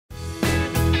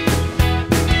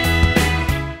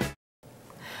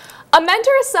A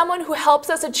mentor is someone who helps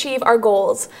us achieve our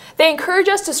goals. They encourage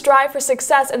us to strive for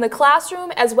success in the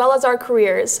classroom as well as our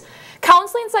careers.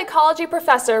 Counseling psychology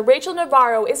professor Rachel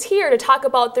Navarro is here to talk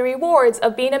about the rewards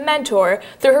of being a mentor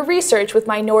through her research with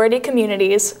minority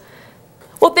communities.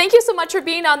 Well, thank you so much for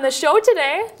being on the show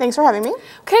today. Thanks for having me.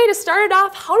 Okay, to start it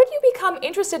off, how did you become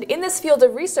interested in this field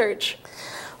of research?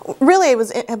 Really,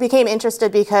 I became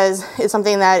interested because it's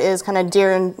something that is kind of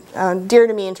dear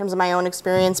to me in terms of my own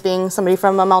experience, being somebody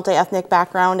from a multi-ethnic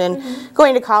background and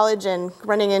going to college and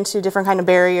running into different kind of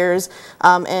barriers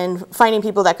and finding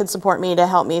people that could support me to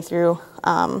help me through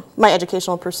my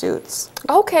educational pursuits.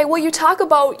 Okay, well, you talk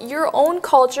about your own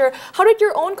culture. How did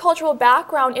your own cultural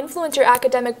background influence your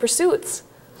academic pursuits?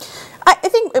 I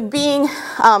think being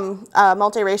a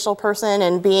multiracial person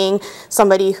and being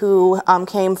somebody who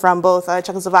came from both a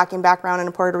Czechoslovakian background and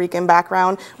a Puerto Rican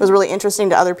background was really interesting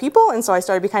to other people, and so I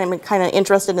started becoming kind of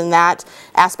interested in that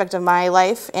aspect of my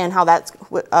life and how that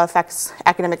affects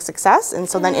academic success, and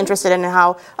so then interested in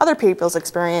how other people's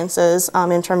experiences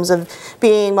in terms of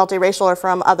being multiracial or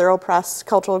from other oppressed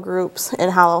cultural groups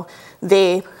and how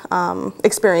they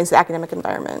experience the academic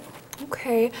environment.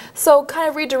 Okay, so kind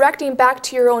of redirecting back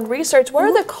to your own research, what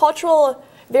are the cultural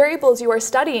variables you are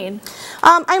studying?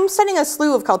 I'm studying a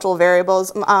slew of cultural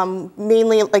variables,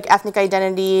 mainly like ethnic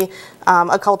identity,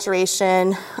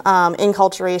 acculturation,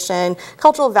 inculturation,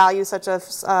 cultural values such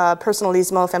as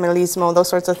personalismo, feminismo, those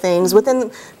sorts of things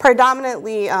within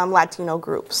predominantly Latino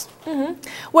groups.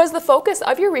 What is the focus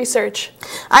of your research?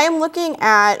 I am looking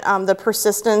at the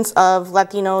persistence of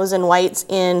Latinos and whites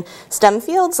in STEM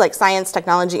fields like science,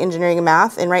 technology, engineering, and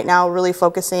math, and right now really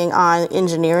focusing on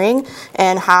engineering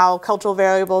and how cultural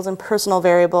variables and personal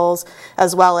variables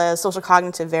as well as social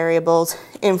cognitive variables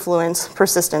influence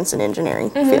persistence in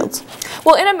engineering fields.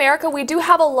 Well, in America we do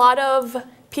have a lot of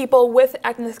people with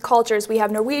ethnic cultures. We have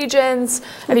Norwegians,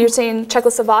 and you're saying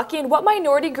Czechoslovakian. What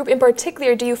minority group in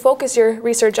particular do you focus your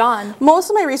research on? Most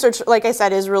of my research, like I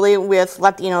said, is really with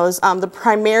Latinos,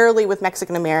 primarily with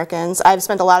Mexican Americans. I've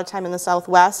spent a lot of time in the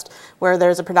Southwest where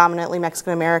there's a predominantly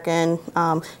Mexican American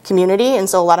community, and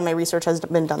so a lot of my research has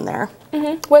been done there.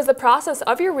 What is the process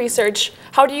of your research?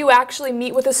 How do you actually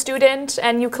meet with a student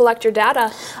and you collect your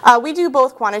data? We do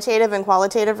both quantitative and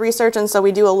qualitative research, and so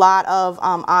we do a lot of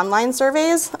online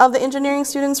surveys of the engineering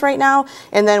students right now,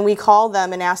 and then we call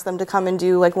them and ask them to come and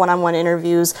do like one-on-one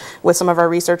interviews with some of our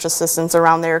research assistants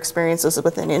around their experiences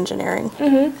within engineering.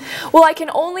 Well, I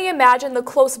can only imagine the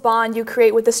close bond you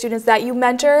create with the students that you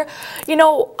mentor. You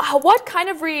know, what kind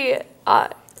of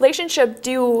relationship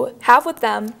do you have with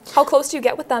them? How close do you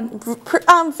get with them?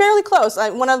 Fairly close.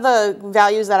 One of the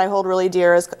values that I hold really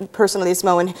dear is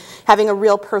personalismo and having a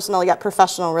real personal yet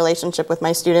professional relationship with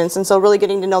my students, and so really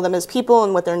getting to know them as people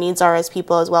and what their needs are as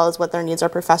people as well as what their needs are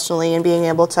professionally, and being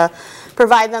able to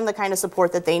provide them the kind of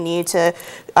support that they need to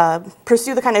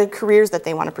pursue the kind of careers that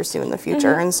they want to pursue in the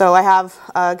future. And so I have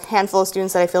a handful of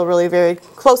students that I feel really very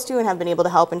close to and have been able to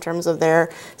help in terms of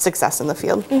their success in the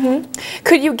field.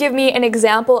 Could you give me an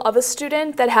example of a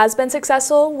student that has been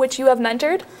successful, which you have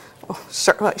mentored?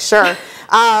 Sure.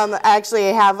 Actually,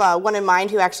 I have one in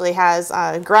mind who actually has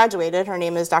graduated. Her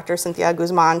name is Dr. Cynthia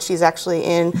Guzman. She's actually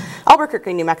in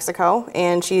Albuquerque, New Mexico,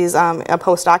 and she's a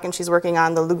postdoc, and she's working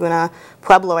on the Laguna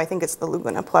Pueblo. I think it's the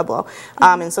Laguna Pueblo.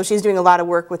 And so she's doing a lot of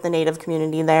work with the Native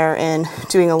community there and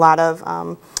doing a lot of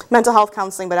mental health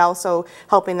counseling, but also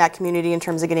helping that community in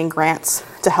terms of getting grants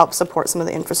to help support some of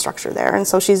the infrastructure there. And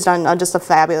so she's done just a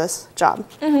fabulous job.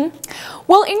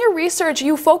 Well, in your research,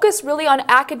 you focus really on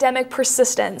academic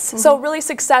persistence, so really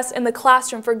success in the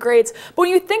classroom for grades. But when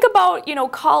you think about,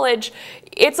 college,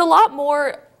 it's a lot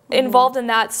more involved in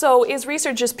that. So is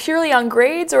research just purely on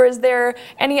grades, or is there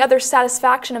any other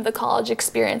satisfaction of the college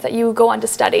experience that you go on to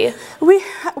study?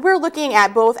 We're looking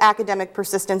at both academic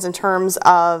persistence in terms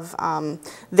of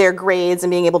their grades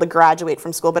and being able to graduate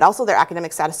from school, but also their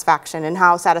academic satisfaction and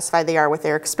how satisfied they are with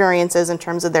their experiences in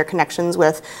terms of their connections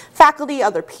with faculty,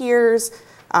 other peers,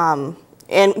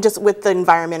 and just with the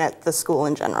environment at the school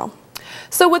in general.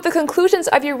 So with the conclusions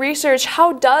of your research,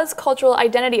 how does cultural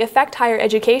identity affect higher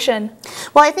education?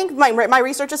 Well, I think my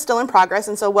research is still in progress,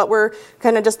 and so what we're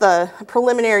kind of just the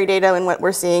preliminary data and what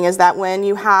we're seeing is that when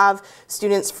you have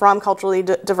students from culturally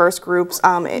diverse groups,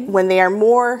 when they are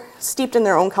more steeped in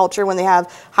their own culture, when they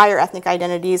have higher ethnic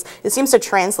identities, it seems to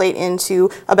translate into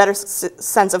a better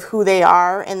sense of who they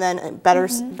are and then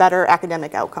better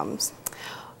academic outcomes.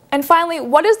 And finally,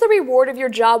 what is the reward of your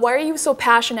job? Why are you so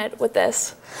passionate with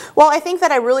this? Well, I think that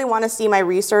I really want to see my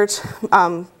research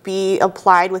be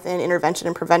applied within intervention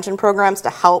and prevention programs to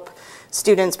help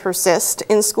students persist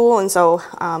in school, and so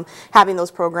having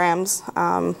those programs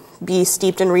be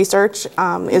steeped in research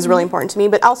is really important to me,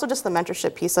 but also just the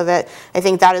mentorship piece of it. I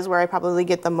think that is where I probably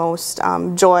get the most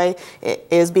joy,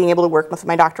 is being able to work with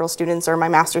my doctoral students or my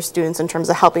master's students in terms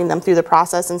of helping them through the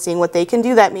process and seeing what they can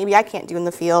do that maybe I can't do in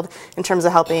the field in terms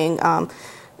of helping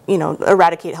you know,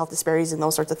 eradicate health disparities and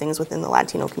those sorts of things within the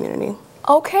Latino community.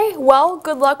 Okay, well,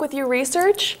 good luck with your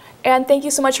research, and thank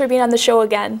you so much for being on the show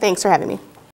again. Thanks for having me.